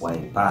so a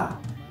boy bar,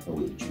 a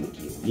way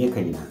Jumaki,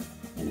 Yakina,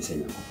 and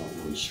send a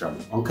coupon with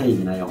shrub. Okay,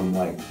 then I own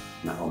white,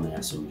 now only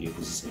as so you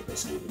position the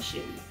same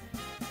shame.